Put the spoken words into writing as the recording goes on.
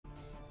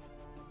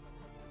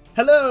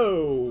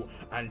Hello,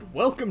 and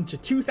welcome to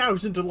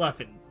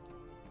 2011.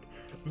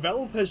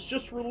 Valve has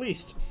just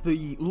released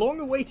the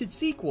long-awaited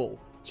sequel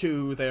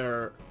to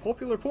their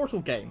popular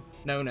Portal game,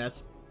 known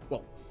as,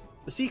 well,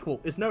 the sequel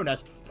is known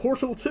as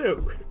Portal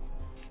 2.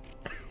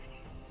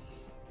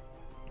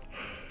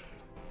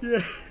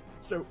 Yeah,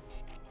 so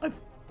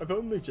I've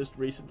only just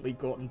recently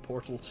gotten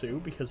Portal 2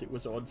 because it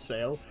was on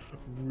sale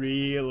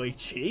really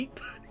cheap.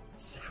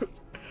 So,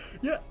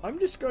 yeah, I'm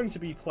just going to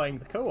be playing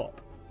the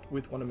co-op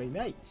with one of my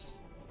mates.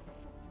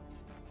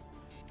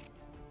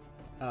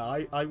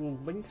 I will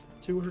link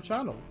to her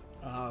channel,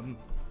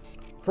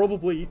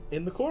 probably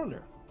in the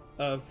corner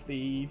of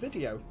the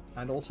video,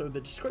 and also the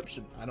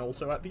description, and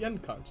also at the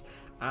end cards,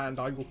 and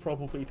I will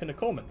probably pin a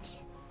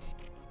comment,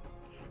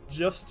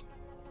 just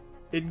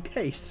in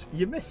case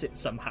you miss it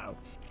somehow.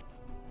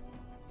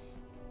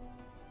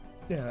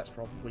 Yeah, that's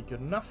probably good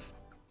enough.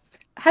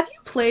 Have you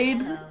played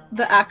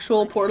the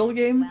actual Portal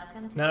game?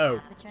 No.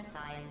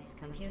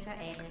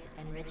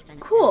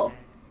 Cool.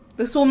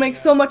 This will make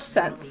so much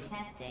sense.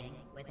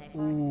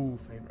 Ooh,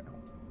 favorite.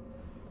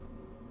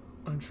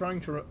 I'm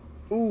trying to.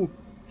 Ooh,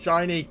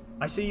 shiny.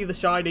 I see the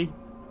shiny.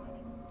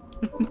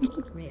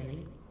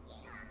 Really?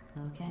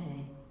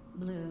 Okay.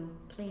 Blue,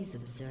 please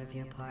observe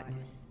your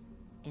partners.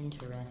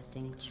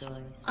 Interesting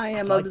choice. I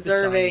am like the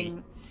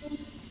observing.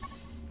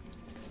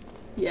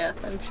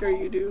 Yes, I'm sure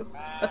you do.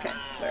 Okay,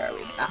 where are we?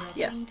 Ah, Your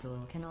yes. ping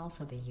tool can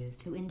also be used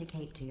to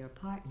indicate to your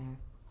partner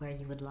where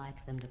you would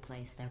like them to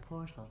place their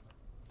portal.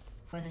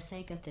 For the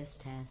sake of this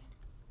test,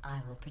 I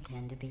will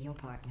pretend to be your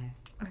partner.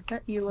 I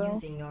bet you will.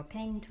 Using your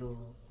ping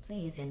tool,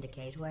 please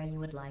indicate where you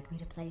would like me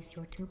to place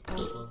your two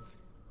portals.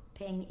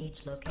 Ping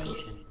each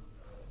location.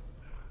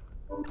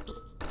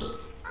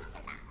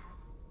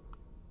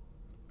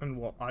 And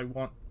what? I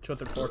want to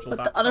the portal Put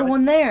that the other side?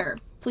 one there,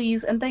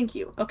 please and thank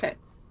you. Okay.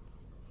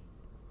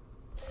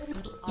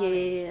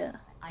 Yeah.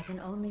 I can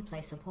only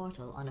place a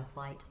portal on a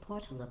white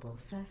portalable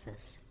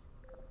surface.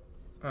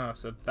 Oh,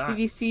 so that's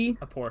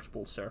 2DC? a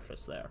portable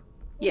surface there.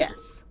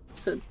 Yes.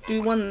 So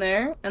do one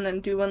there, and then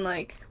do one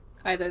like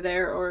either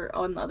there or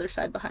on the other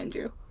side behind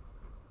you.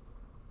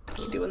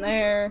 Do one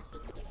there.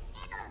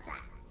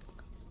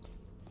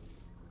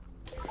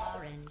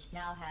 Orange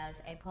now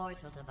has a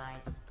portal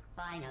device,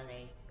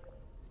 finally.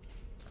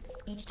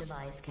 Each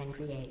device can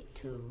create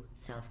two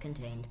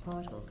self-contained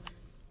portals.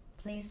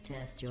 Please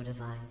test your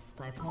device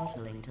by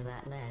portaling to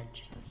that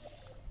ledge.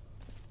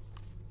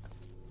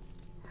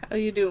 How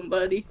you doing,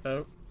 buddy?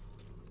 Oh.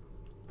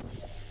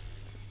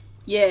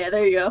 Yeah,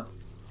 there you go.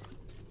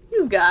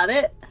 You got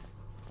it.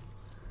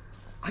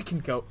 I can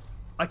go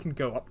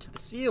up to the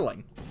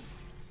ceiling.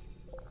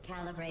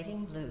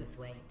 Calibrating Blue's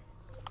weight.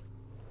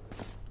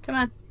 Come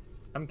on.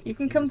 I'm You confused.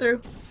 can come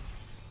through.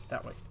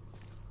 That way.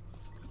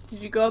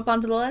 Did you go up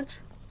onto the ledge?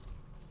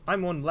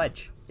 I'm on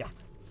ledge. Yeah.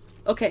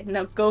 Okay,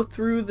 now go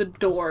through the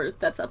door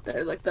that's up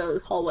there, like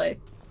the hallway.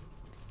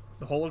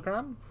 The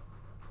hologram?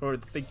 Or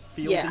the big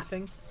fieldy Yeah.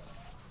 thing?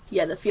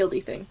 Yeah, the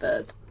fieldy thing.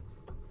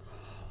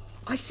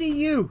 I see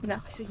you! No.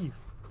 I see you.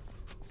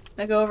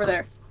 Now go over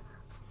there.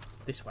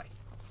 This way.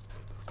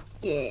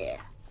 Yeah.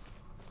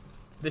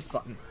 This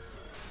button.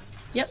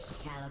 Yep.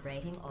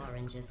 Calibrating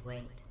Orange's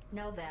weight.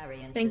 No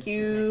variance. Thank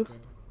you.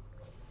 Detected.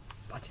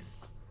 Button.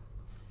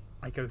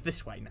 I go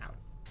this way now.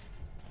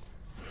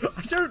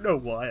 I don't know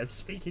why I'm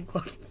speaking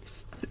like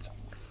this.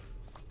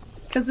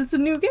 Because it's a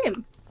new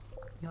game.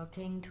 Your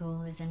ping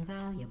tool is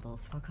invaluable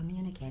for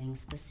communicating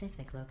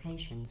specific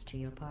locations to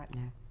your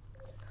partner.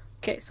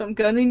 Okay, so I'm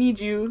gonna need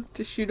you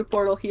to shoot a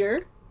portal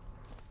here,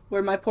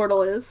 where my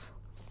portal is.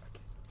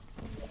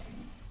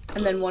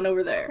 And then one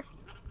over there.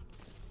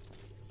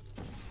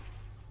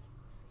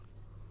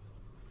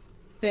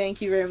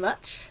 Thank you very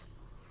much.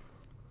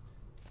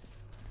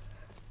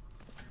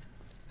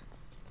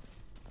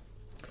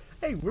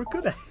 Hey, we're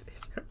good at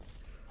this.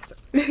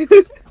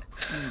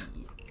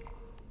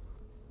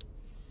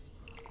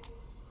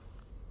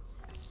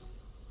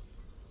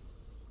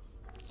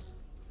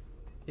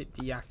 It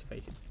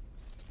deactivated.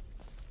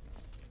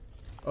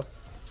 Oh.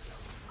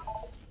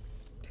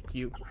 Take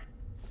you.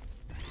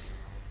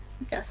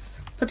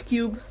 Yes. Put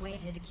cube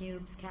Weighted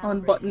cubes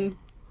on calibrated. button.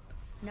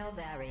 No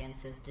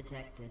variances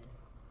detected.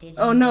 Did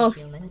Oh, you no. know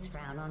humans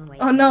frown on weight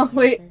Oh no,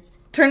 wait. variances?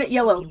 Turn it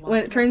yellow. If you When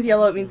want it to turns upset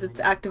yellow, a it means it's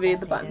human, activated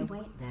the say their button.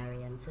 weight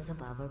variance is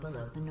above or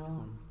below the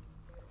norm.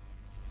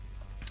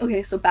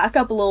 Okay, so back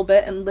up a little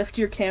bit and lift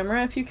your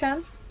camera if you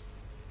can.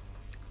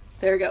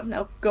 There we go.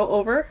 Now go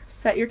over,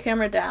 set your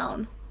camera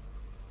down.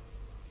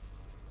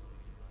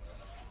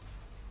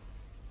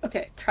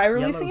 Okay, try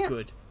releasing Yellow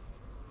it. good.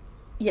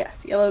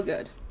 Yes, yellow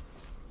good.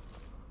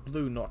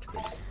 Blue not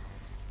good.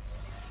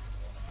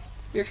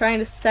 You're trying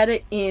to set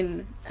it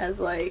in as,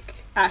 like,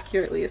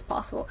 accurately as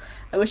possible.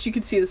 I wish you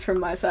could see this from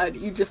my side.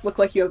 You just look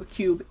like you have a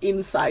cube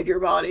inside your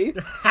body.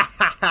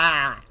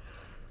 Yeah,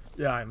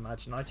 I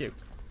imagine I do.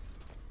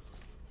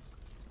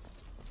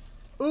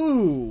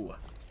 Ooh!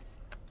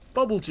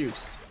 Bubble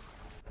juice.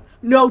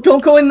 No,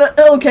 don't go in the...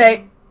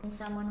 Okay. Can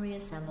someone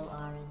reassemble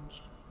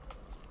Orange?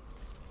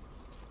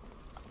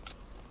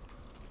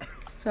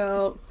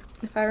 So,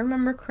 If I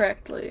remember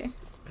correctly,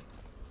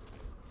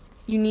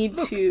 you need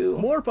Look, to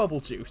more bubble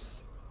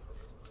juice.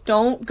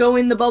 don't go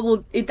in the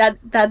bubble.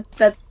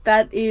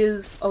 That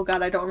is, oh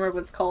god, I don't remember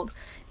what it's called.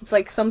 It's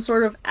like some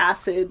sort of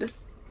acid.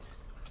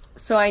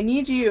 So I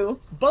need you.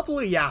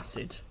 Bubbly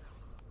acid.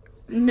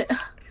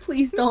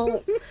 Please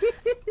don't.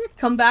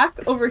 Come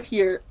back over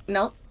here.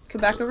 No,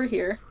 come back over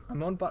here.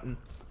 I'm on button.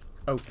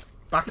 Oh,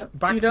 back to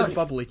the don't-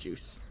 bubbly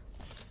juice.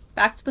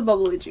 Back to the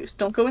bubbly juice.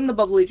 Don't go in the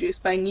bubbly juice,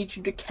 but I need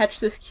you to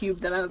catch this cube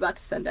that I'm about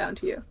to send down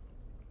to you.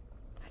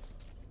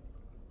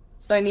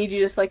 So I need you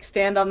to just like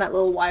stand on that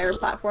little wire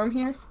platform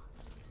here.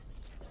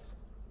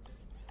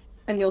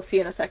 And you'll see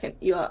in a second.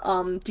 You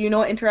do you know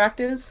what interact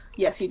is?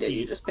 Yes, you did.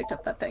 You just picked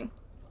up that thing.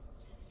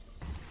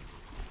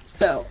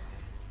 So,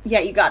 yeah,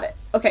 you got it.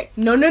 Okay.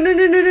 No.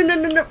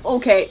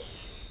 Okay.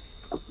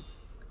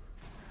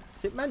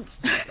 Is it meant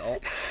to do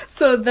that?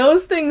 So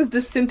those things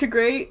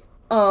disintegrate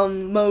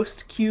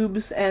most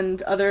cubes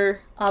and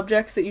other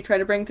objects that you try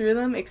to bring through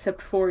them,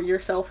 except for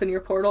yourself and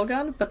your portal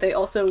gun, but they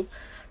also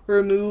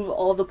remove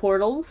all the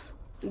portals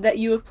that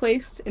you have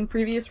placed in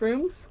previous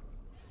rooms.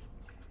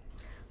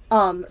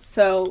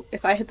 So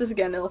if I hit this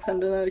again, it'll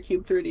send another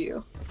cube through to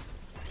you.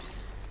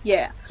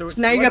 Yeah. So it's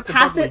now you're like gonna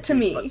pass the it to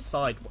bubbly me. juice, but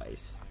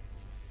sideways.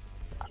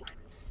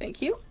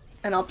 Thank you.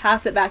 And I'll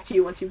pass it back to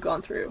you once you've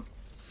gone through.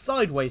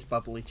 Sideways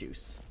bubbly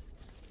juice.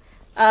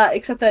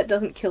 Except that it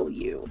doesn't kill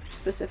you,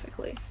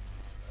 specifically.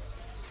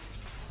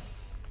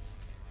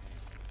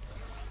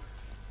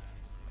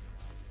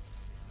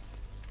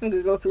 I'm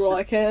gonna go through all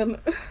I can.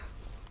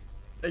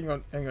 Hang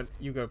on.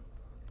 You go.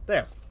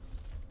 There.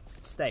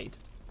 It stayed.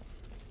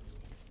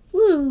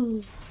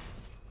 Woo!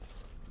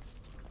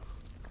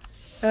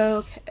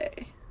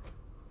 Okay.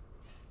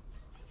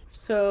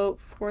 So,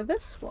 for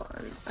this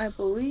one, I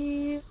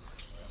believe...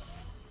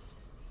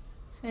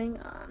 Hang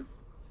on.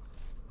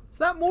 Is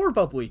that more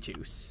bubbly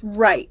juice?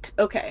 Right,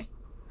 okay.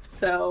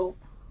 So...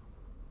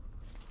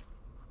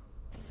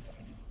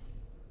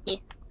 Eh.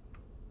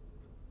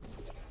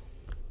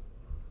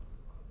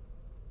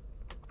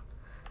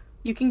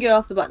 You can get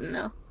off the button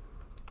now.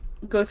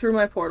 Go through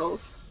my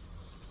portals.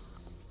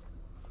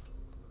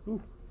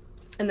 Ooh.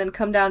 And then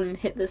come down and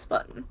hit this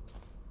button.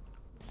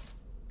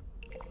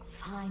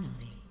 Finally.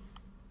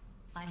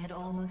 I had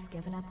almost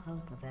given up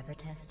hope of ever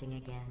testing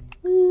again.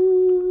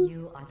 Woo.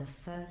 You are the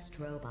first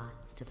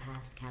robots to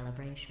pass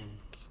calibration.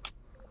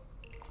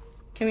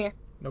 Come here.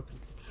 Nope.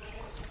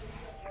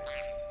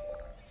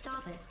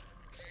 Stop it.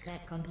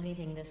 That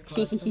completing this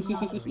course was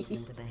not a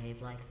reason to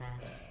behave like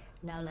that.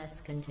 Now let's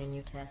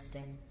continue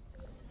testing.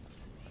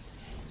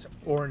 So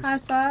orange. High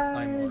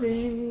I'm orange.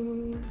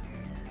 fiving.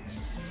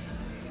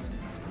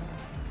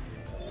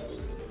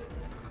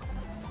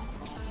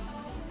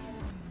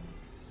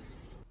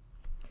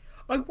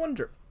 I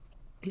wonder,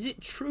 is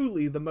it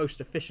truly the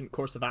most efficient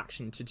course of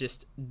action to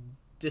just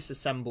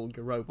disassemble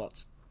your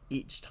robots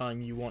each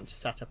time you want to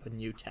set up a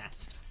new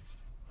test?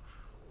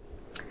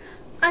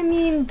 I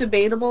mean,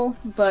 debatable,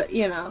 but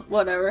you know,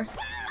 whatever.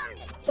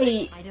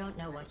 Hey, I don't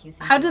know what you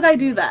think. How did about I do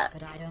doing, that?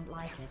 But I don't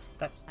like it.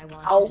 That's I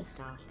want Ow. you to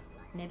stop.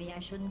 Maybe I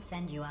shouldn't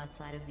send you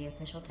outside of the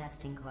official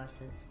testing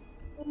courses.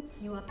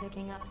 You are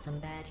picking up some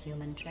bad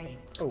human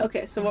traits. Oh.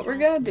 okay, so what we're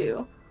gonna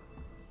do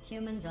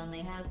Humans only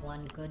have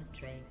one good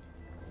trait.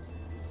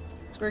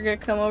 is we're gonna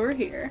come over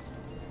here.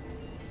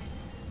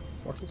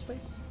 portal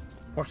space.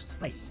 Portal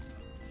space.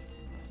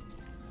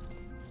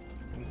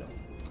 Tingle.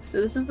 So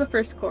this is the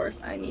first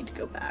course. I need to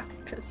go back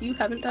because you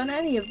haven't done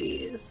any of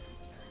these.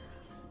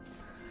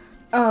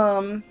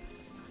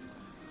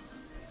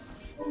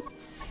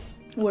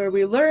 Where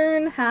we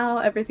learn how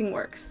everything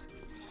works.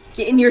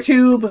 Get in your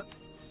tube!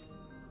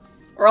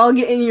 Or I'll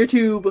get in your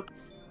tube.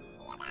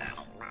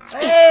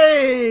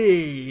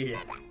 Hey!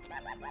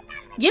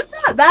 Give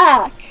that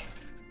back!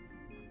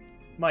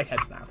 My head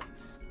now.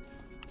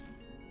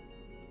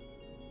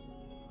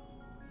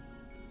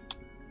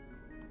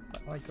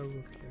 I go over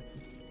here.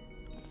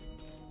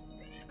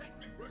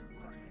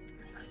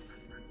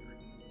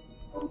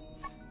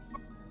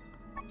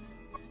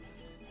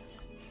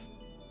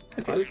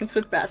 Okay, we can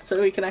switch back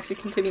so we can actually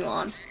continue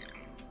on.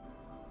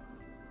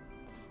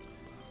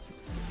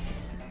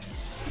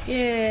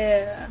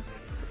 Yeah.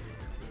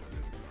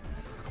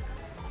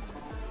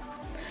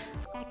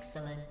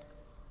 Excellent.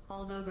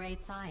 Although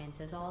great science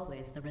is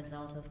always the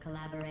result of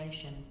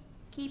collaboration,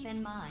 keep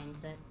in mind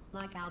that,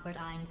 like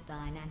Albert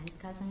Einstein and his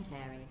cousin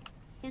Terry,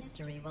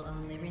 history will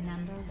only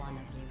remember one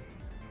of you.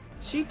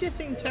 She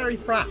dissing Terry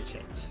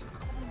Pratchett.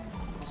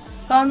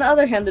 But on the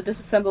other hand, the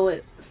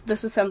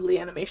disassembly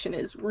animation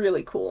is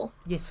really cool.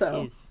 Yes,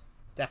 so. it is.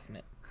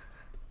 Definite.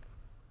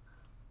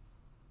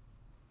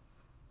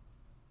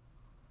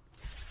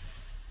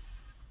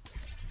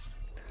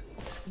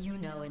 You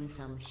know, in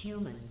some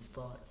human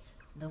sports,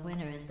 the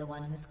winner is the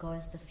one who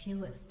scores the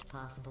fewest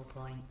possible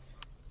points.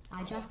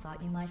 I just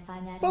thought you might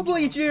find that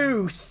Bubbly interesting.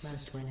 juice!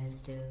 Most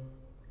winners do.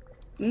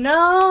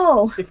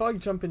 No! If I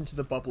jump into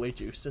the bubbly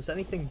juice, does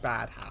anything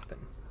bad happen?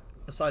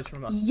 Aside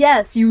from us.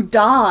 Yes, you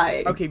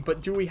die! Okay,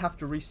 but do we have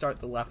to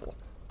restart the level?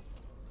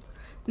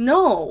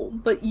 No,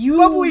 but you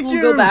Bubbly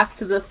will go back juice!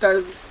 to the start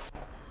of...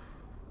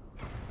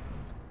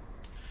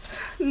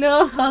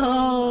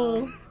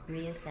 No!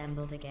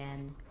 Reassembled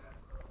again.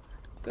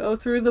 Go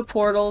through the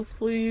portals,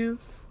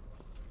 please.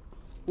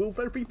 Will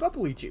there be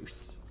bubbly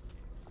juice?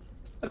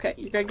 Okay,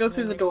 you gotta go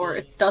through the door. It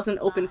Ulysses. doesn't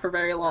open for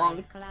very long.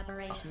 Five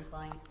collaboration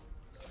points.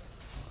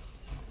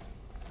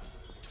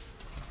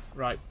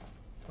 Right.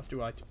 What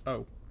do I do?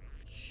 Oh.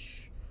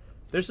 Shh.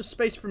 There's a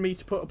space for me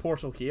to put a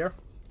portal here.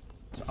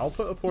 So I'll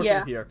put a portal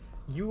Yeah. here.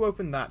 You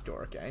open that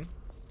door again.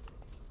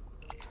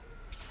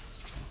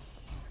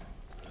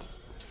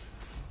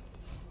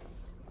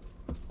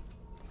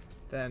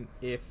 Then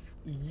if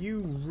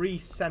you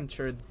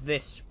recenter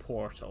this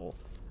portal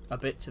a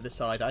bit to the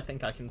side, I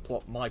think I can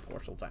plop my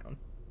portal down.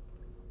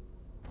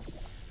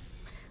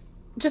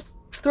 Just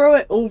throw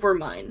it over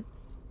mine.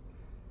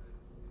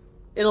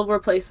 It'll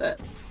replace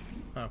it.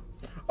 Oh.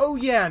 Oh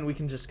yeah, and we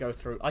can just go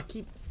through. I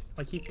keep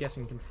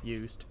getting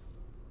confused.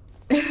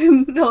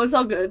 No, it's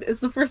all good.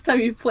 It's the first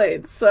time you've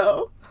played,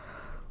 so...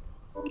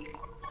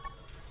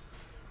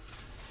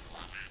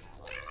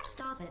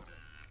 Stop it.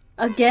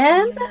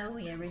 Again? You know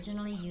we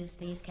originally used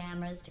these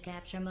cameras to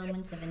capture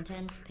moments of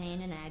intense pain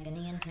and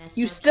agony and test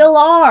You subjects. still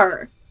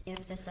are!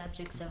 If the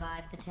subject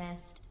survived the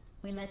test,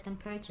 we let them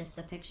purchase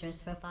the pictures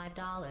for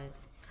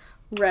 $5.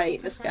 Right,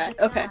 If the this guy.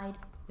 subject Okay. died,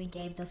 we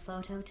gave the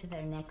photo to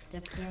their next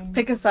of kin.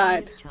 Pick a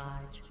side. free of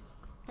charge.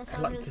 The I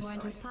like photos this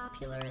weren't side. as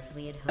popular as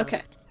we had hoped,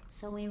 Okay.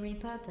 so we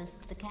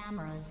repurposed the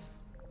cameras.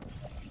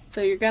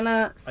 So you're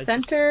gonna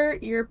center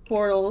your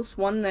portals,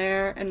 one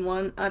there and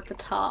one at the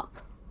top,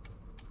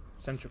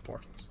 Center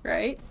portals.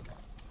 right?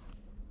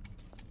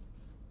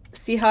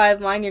 See how I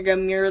have mine? You're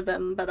gonna mirror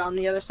them, but on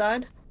the other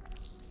side?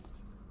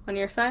 On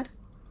your side?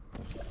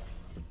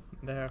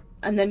 There.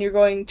 And then you're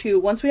going to,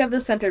 once we have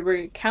this centered, we're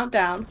going to count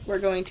down. We're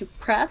going to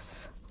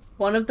press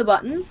one of the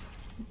buttons,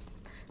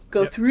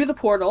 go Yep. through the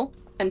portal,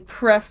 and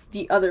press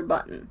the other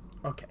button.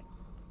 Okay.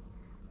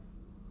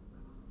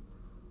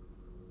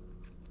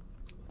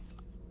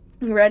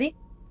 You ready?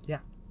 Yeah.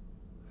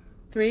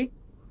 3,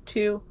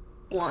 2,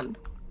 1.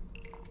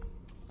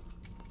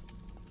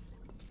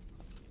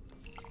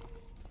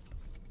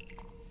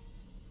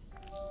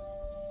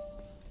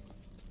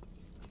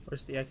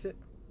 Where's the exit?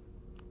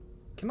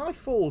 Can I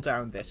fall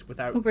down this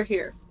without... Over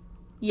here.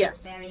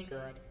 Yes. Very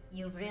good.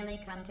 You've really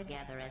come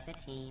together as a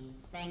team,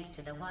 thanks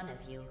to the one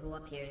of you who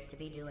appears to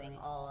be doing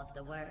all of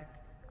the work.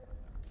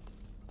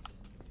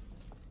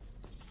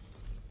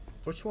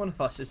 Which one of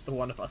us is the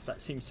one of us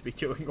that seems to be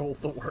doing all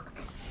the work?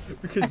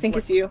 Because I think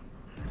like, it's you.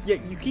 Yeah,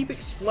 you keep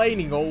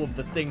explaining all of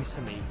the things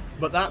to me,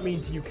 but that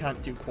means you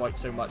can't do quite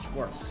so much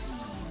work.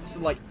 So,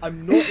 like,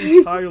 I'm not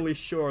entirely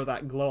sure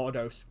that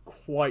GLaDOS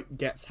quite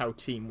gets how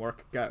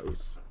teamwork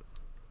goes.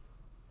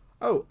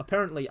 Oh,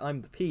 apparently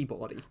I'm the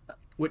P-body,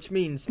 which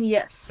means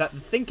Yes. that the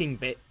thinking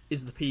bit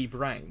is the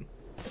P-brain.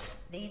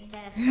 These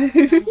tests are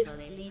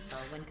potentially lethal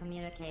when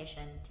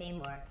communication,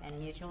 teamwork, and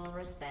mutual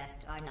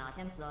respect are not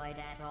employed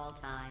at all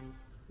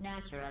times.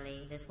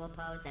 Naturally, this will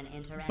pose an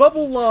interesting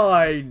Bubble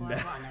challenge line!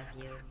 for one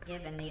of you,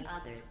 given the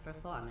other's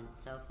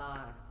performance so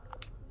far.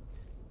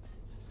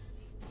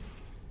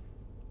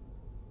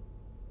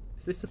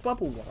 Is this a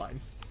bubble line?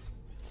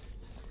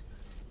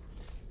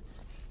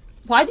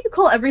 Why do you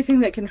call everything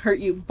that can hurt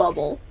you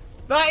bubble?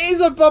 That is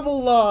a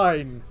bubble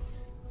line!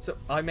 So,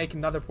 I make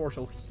another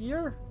portal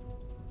here?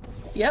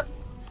 Yep.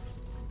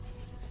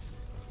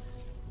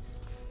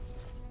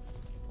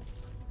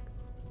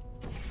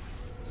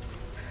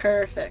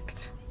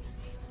 Perfect.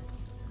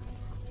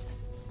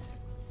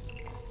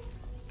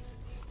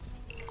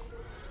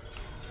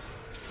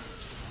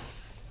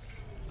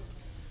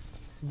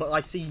 But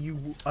I see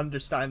you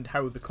understand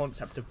how the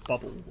concept of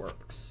bubble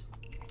works.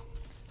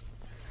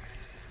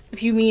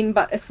 If you mean,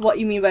 but if what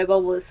you mean by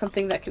bubble is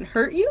something that can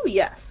hurt you,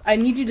 yes. I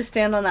need you to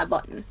stand on that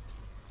button.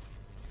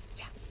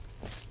 Yeah.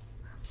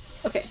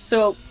 Okay,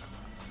 so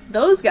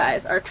those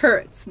guys are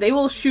turrets. They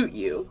will shoot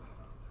you.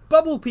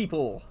 Bubble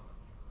people!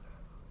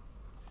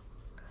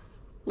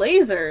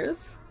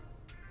 Lasers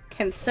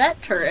can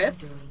set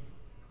turrets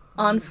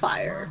on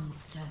fire.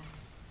 Monster.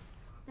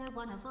 They're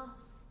one of us.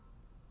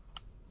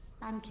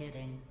 I'm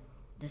kidding.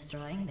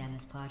 Destroying them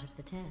is part of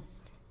the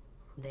test.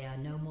 They are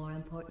no more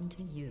important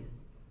to you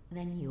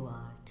than you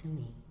are to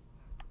me.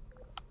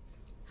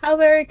 How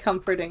very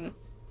comforting.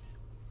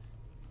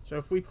 So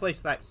if we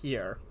place that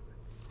here,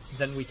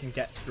 then we can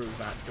get through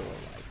that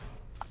doorway.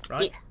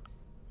 Right?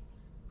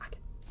 Yeah. Okay.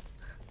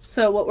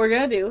 So what we're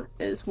gonna do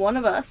is one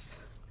of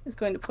us is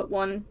going to put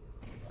one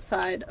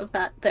side of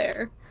that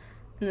there,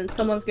 and then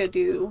someone's gonna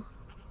do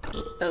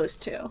those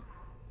two.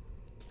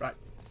 Right.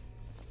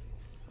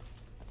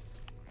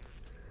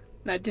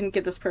 And I didn't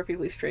get this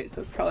perfectly straight, so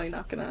it's probably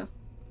not gonna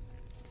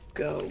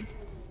go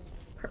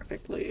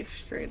perfectly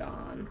straight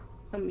on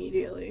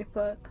immediately,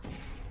 but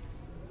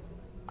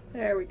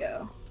there we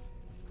go.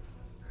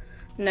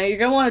 Now you're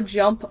gonna want to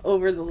jump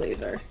over the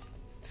laser,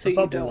 so The you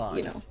bubble don't, lines.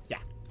 you know. Yeah.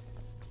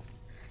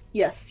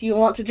 Yes, you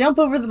want to jump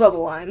over the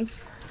bubble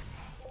lines.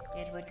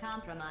 It would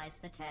compromise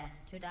the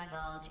test to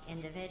divulge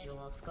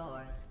individual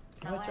scores.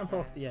 Can I jump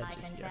off the I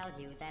edges can here?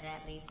 tell you that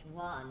at least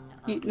one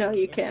You- of no,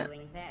 you you is can't.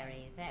 doing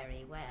very,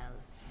 very well.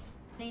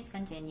 Please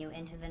continue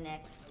into the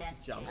next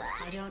test Jump. chase.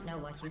 I don't know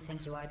what you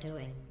think you are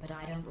doing, but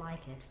I don't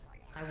like it.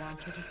 I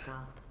want you to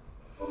stop.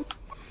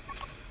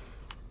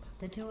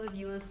 The two of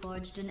you have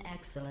forged an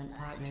excellent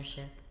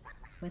partnership,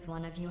 with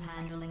one of you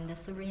handling the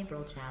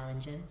cerebral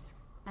challenges,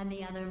 and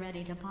the other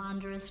ready to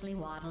ponderously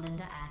waddle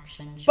into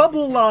action should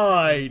Bubble the test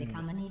suddenly line!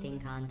 become an eating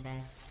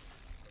contest.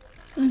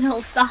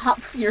 No, stop.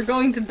 You're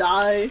going to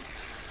die.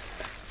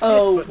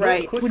 Oh, but not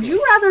right. quickly. Would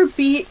you rather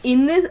be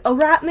in a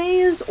rat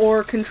maze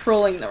or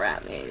controlling the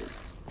rat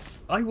maze?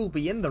 I will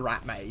be in the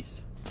rat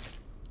maze.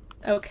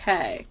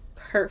 Okay,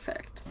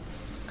 perfect.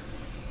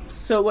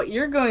 So what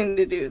you're going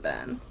to do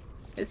then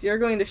is you're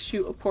going to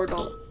shoot a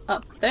portal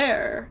up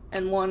there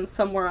and one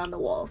somewhere on the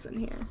walls in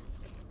here.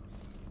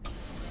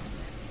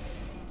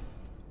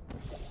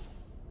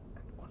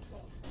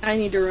 I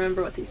need to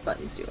remember what these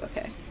buttons do,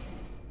 okay.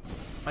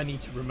 I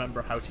need to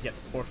remember how to get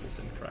the portals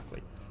in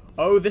correctly.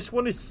 Oh, this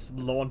one is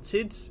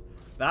slanted.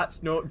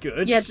 That's not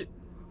good.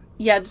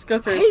 Yeah, just go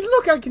through. Hey,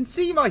 look, I can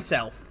see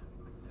myself.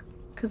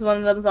 Because one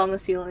of them's on the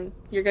ceiling.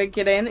 You're gonna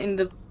get in and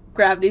the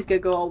gravity's gonna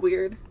go all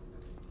weird.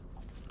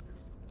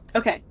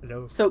 Okay,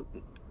 No. so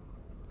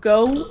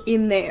go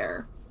in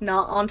there,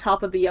 not on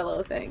top of the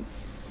yellow thing.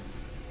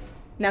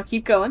 Now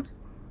keep going.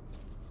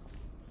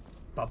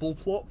 Bubble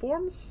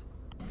platforms?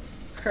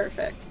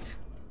 Perfect.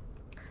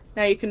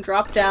 Now you can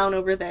drop down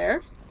over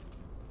there.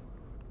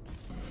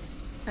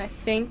 I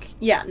think,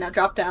 yeah, now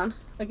drop down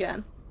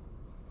again.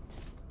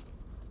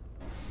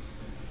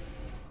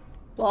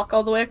 Walk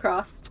all the way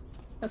across,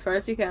 as far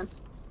as you can.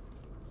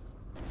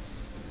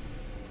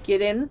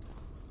 Get in.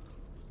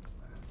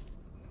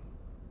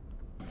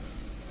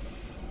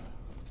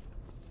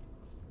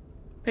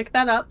 Pick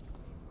that up.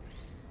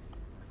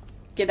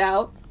 Get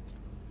out.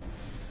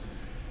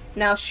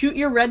 Now shoot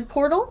your red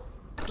portal.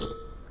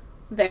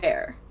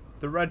 There.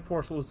 The red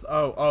portals.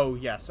 Oh,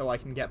 yeah. So I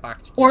can get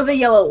back to. Or the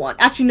yellow one.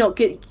 Actually, no.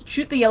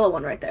 Shoot the yellow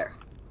one right there.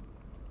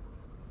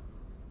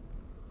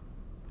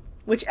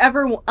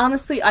 Whichever.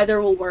 Honestly,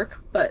 either will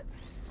work. But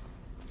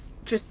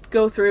just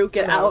go through,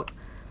 get out.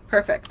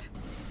 Perfect.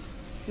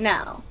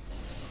 Now.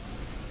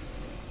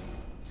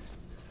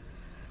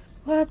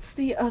 What's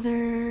the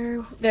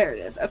other? There it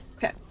is.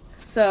 Okay.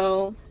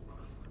 So.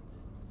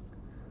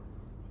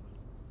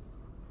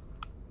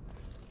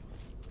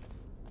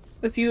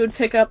 If you would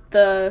pick up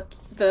the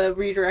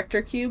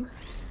redirector cube,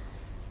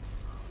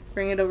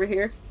 bring it over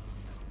here.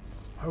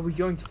 Are we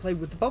going to play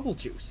with the bubble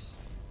juice?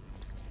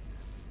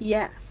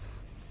 Yes.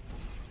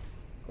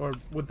 Or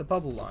with the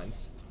bubble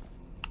lines?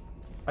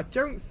 I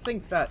don't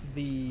think that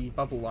the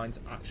bubble lines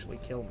actually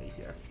kill me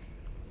here.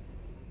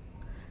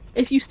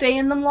 If you stay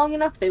in them long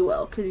enough, they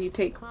will, because you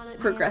take While it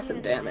may progressive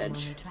appear that damage.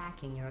 when you're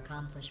tracking your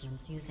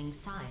accomplishments using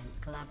science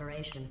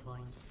collaboration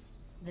points,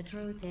 the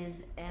truth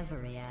is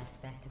every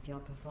aspect of your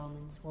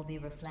performance will be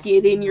reflected.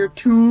 Get in your your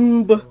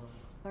final tube. score.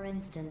 For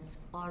instance,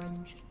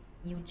 Orange,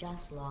 you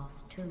just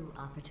lost 2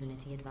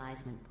 opportunity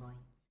advisement points.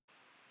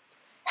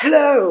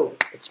 Hello!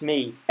 It's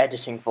me,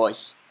 editing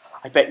voice.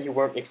 I bet you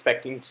weren't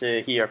expecting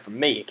to hear from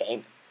me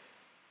again.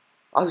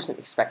 I wasn't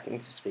expecting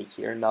to speak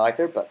here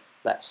neither, but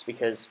that's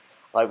because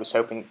I was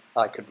hoping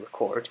I could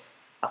record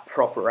a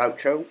proper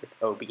outro with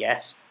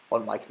OBS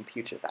on my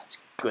computer that's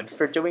good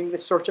for doing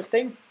this sort of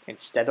thing,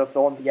 instead of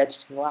on the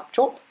editing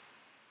laptop.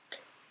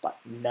 But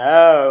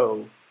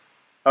no!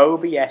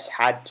 OBS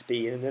had to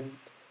be an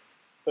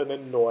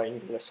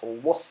annoying little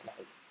wuss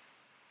now,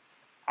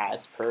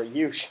 as per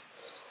usual.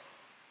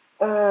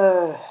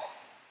 There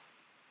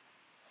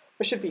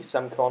should be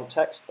some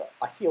context, but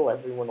I feel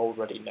everyone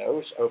already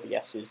knows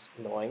OBS is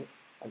annoying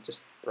and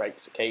just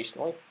breaks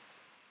occasionally.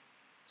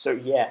 So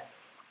yeah,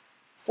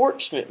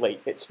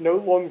 fortunately, it's no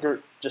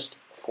longer just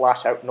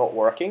flat out not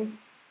working.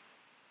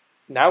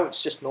 Now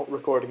it's just not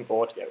recording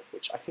audio,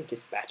 which I think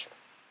is better.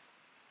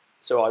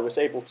 So I was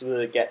able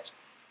to get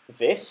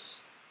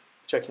this,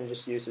 which I can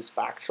just use as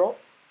backdrop,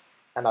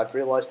 and I've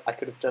realised I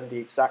could have done the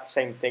exact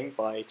same thing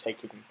by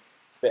taking the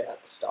bit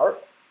at the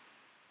start,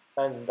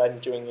 and then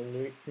doing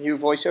a new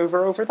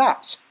voiceover over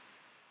that.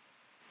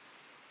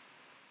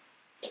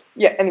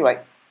 Yeah, anyway.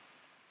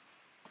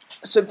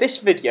 So this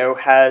video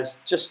has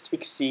just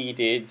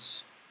exceeded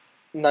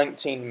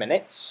 19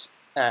 minutes,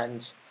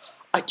 and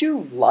I do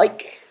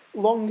like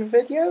longer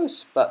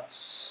videos, but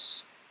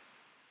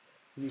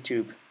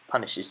YouTube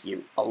punishes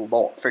you a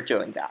lot for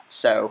doing that,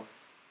 so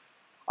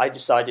I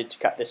decided to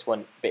cut this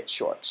one a bit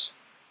short.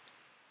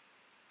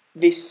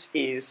 This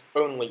is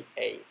only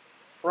a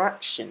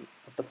fraction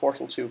of the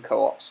Portal 2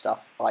 co-op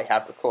stuff I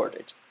have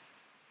recorded,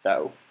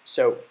 though,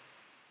 so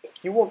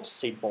if you want to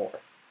see more,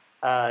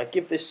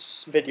 give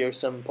this video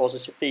some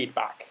positive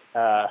feedback.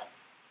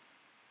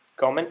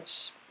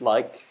 Comments,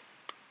 like,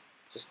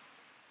 just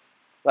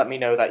let me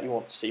know that you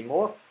want to see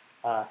more.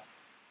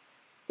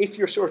 If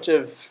you're sort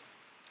of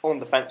on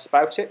the fence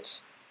about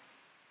it,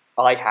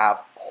 I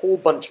have a whole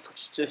bunch of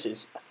footage. This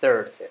is a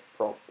third of it,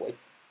 probably.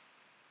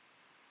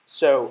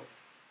 So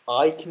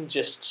I can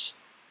just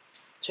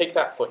take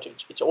that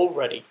footage. It's all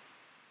ready.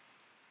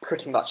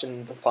 pretty much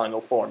in the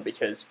final form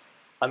because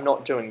I'm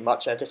not doing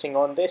much editing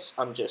on this.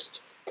 I'm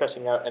just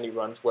cutting out any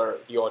runs where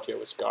the audio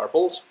is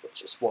garbled,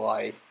 which is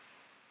why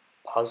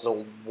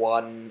puzzle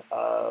 1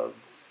 of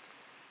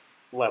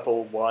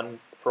level 1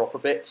 proper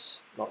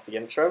bits, not the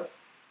intro.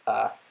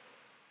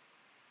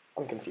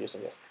 I'm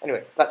confusing this.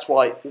 Anyway, that's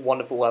why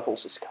one of the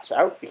levels is cut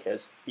out,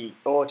 because the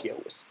audio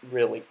was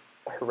really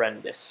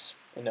horrendous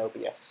in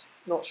OBS.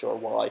 Not sure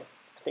why.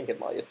 I think it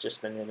might have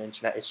just been an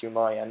internet issue on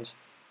my end.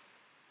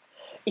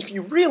 If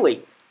you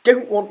really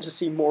don't want to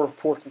see more of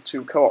Portal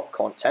 2 co-op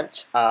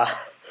content,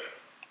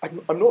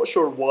 I'm not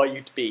sure why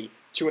you'd be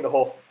 20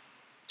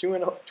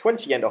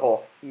 and a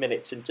half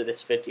minutes into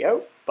this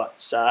video,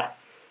 but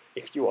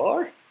if you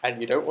are,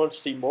 and you don't want to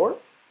see more,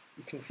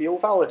 you can feel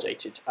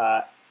validated.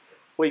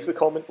 Leave a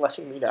comment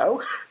letting me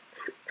know.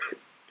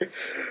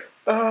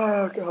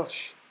 Oh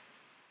gosh.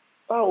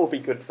 That'll be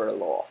good for a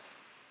laugh.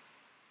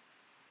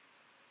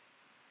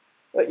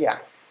 But yeah.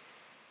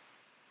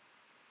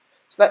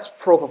 So that's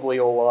probably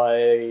all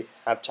I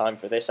have time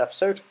for this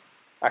episode.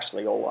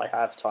 Actually, all I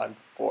have time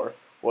for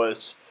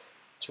was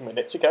 2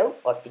 minutes ago.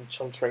 I've been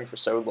chuntering for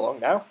so long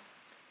now.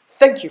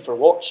 Thank you for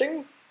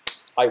watching.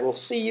 I will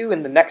see you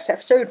in the next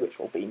episode, which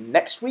will be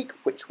next week,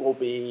 which will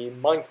be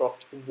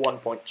Minecraft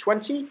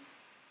 1.20,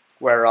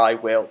 where I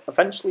will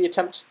eventually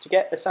attempt to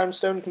get a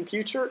Soundstone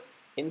computer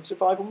in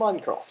Survival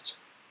Minecraft.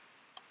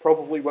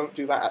 Probably won't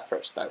do that at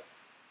first, though.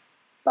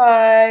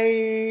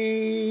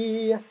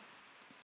 Bye!